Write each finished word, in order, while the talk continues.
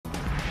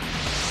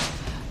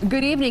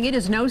Good evening. It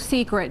is no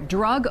secret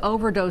drug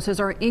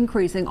overdoses are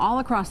increasing all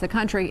across the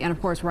country and,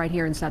 of course, right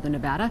here in southern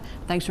Nevada.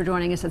 Thanks for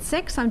joining us at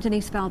 6. I'm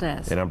Denise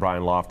Valdez. And I'm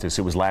Brian Loftus.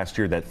 It was last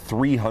year that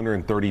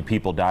 330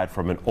 people died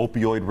from an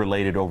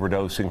opioid-related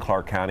overdose in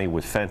Clark County,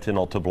 with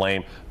fentanyl to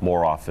blame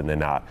more often than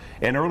not.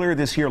 And earlier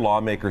this year,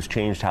 lawmakers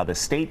changed how the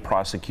state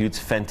prosecutes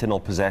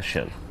fentanyl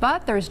possession.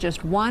 But there's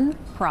just one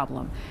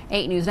problem.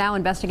 8 News Now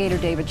investigator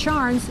David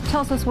Charnes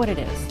tells us what it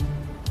is.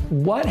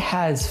 What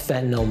has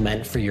fentanyl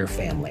meant for your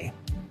family?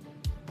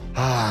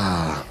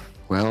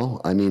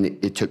 Well, I mean,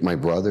 it took my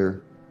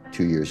brother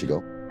 2 years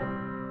ago.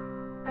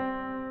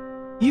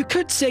 You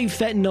could say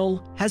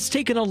fentanyl has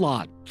taken a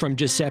lot from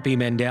Giuseppe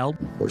Mandel.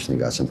 Unfortunately,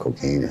 got some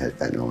cocaine that had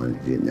fentanyl in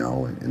it, didn't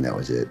know, and that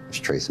was it. There's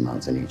trace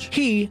amounts in each.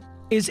 He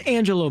is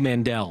Angelo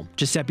Mandel,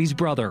 Giuseppe's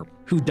brother,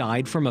 who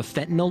died from a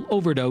fentanyl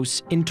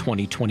overdose in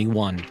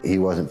 2021. He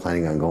wasn't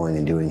planning on going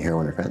and doing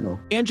heroin or fentanyl.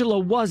 Angelo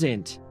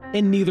wasn't,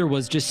 and neither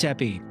was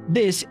Giuseppe.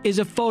 This is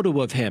a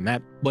photo of him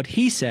at what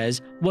he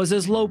says was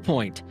his low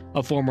point.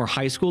 A former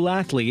high school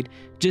athlete,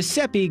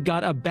 Giuseppe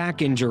got a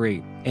back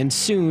injury and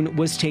soon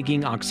was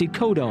taking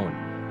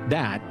oxycodone.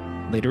 That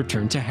later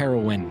turned to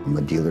heroin.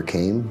 My dealer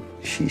came.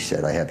 She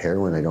said, I have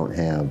heroin, I don't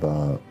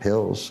have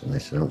pills. And I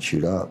said, don't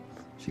shoot up.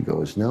 She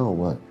goes, no,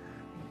 what?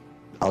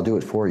 I'll do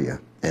it for you.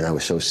 And I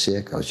was so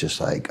sick, I was just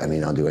like,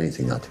 I'll do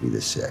anything not to be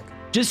this sick.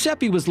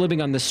 Giuseppe was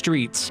living on the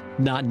streets,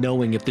 not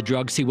knowing if the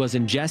drugs he was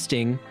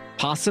ingesting,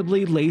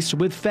 possibly laced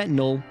with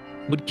fentanyl,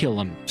 would kill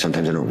him.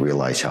 Sometimes I don't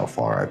realize how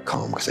far I've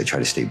come because I try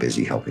to stay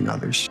busy helping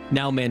others.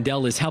 Now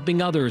Mandel is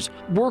helping others,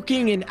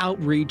 working in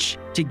outreach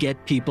to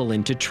get people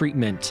into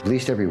treatment. At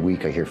least every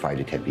week I hear 5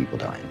 to 10 people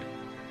dying.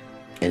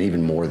 And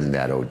even more than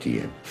that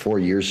ODing. 4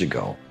 years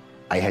ago,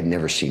 I had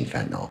never seen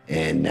fentanyl,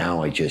 and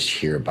now I just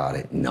hear about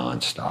it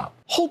nonstop.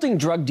 Holding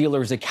drug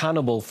dealers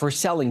accountable for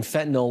selling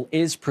fentanyl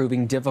is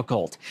proving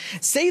difficult.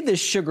 Say this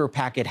sugar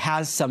packet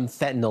has some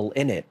fentanyl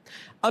in it.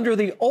 Under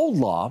the old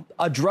law,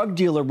 a drug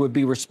dealer would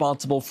be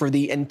responsible for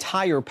the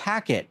entire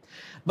packet.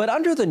 But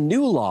under the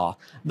new law,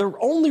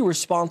 they're only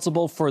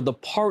responsible for the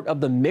part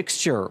of the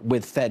mixture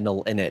with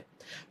fentanyl in it.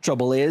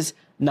 Trouble is,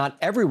 not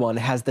everyone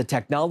has the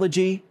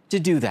technology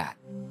to do that.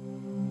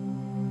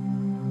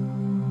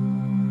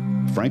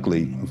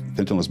 Frankly,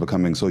 fentanyl is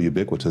becoming so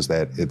ubiquitous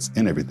that it's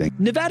in everything.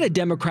 Nevada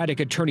Democratic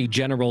Attorney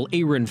General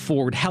Aaron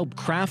Ford helped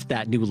craft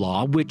that new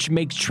law, which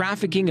makes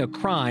trafficking a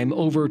crime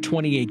over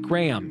 28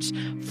 grams.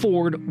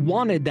 Ford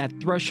wanted that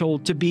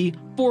threshold to be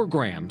 4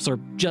 grams, or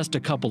just a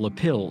couple of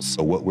pills.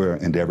 So what we're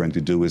endeavoring to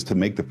do is to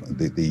make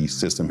the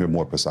system here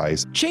more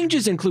precise.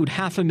 Changes include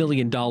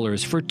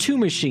 $500,000 for 2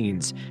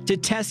 machines to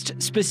test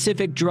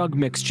specific drug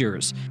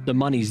mixtures. The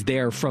money's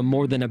there from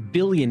more than $1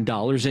 billion in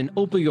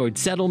opioid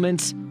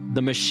settlements.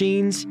 The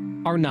machines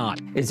are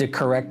not. Is it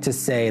correct to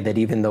say that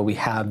even though we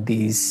have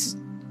these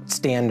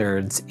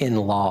standards in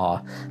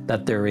law,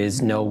 that there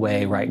is no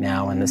way right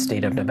now in the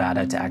state of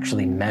Nevada to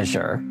actually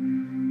measure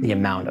the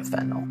amount of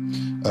fentanyl?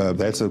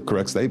 That's a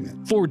correct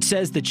statement. Ford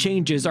says the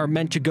changes are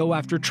meant to go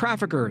after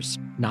traffickers,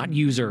 not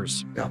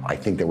users. I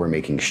think that we're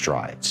making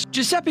strides.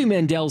 Giuseppe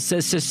Mandel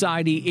says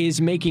society is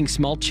making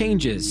small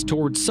changes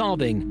towards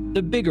solving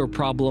the bigger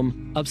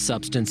problem of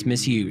substance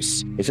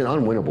misuse. It's an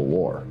unwinnable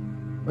war.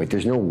 Right?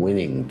 There's no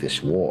winning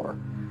this war,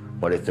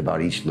 but it's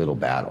about each little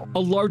battle. A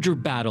larger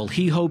battle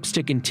he hopes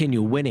to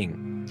continue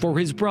winning for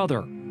his brother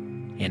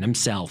and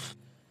himself.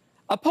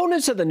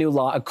 Opponents of the new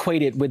law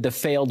equate it with the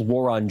failed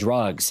war on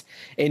drugs.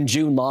 In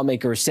June,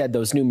 lawmakers said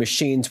those new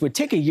machines would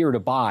take a year to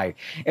buy.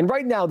 And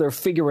right now they're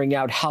figuring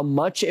out how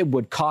much it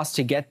would cost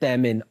to get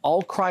them in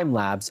all crime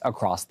labs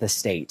across the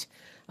state.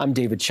 I'm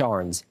David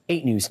Charnes,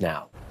 8 News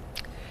Now.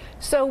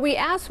 So we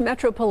asked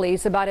Metro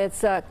Police about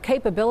its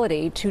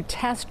capability to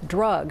test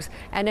drugs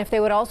and if they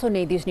would also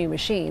need these new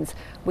machines.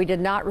 We did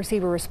not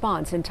receive a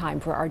response in time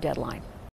for our deadline.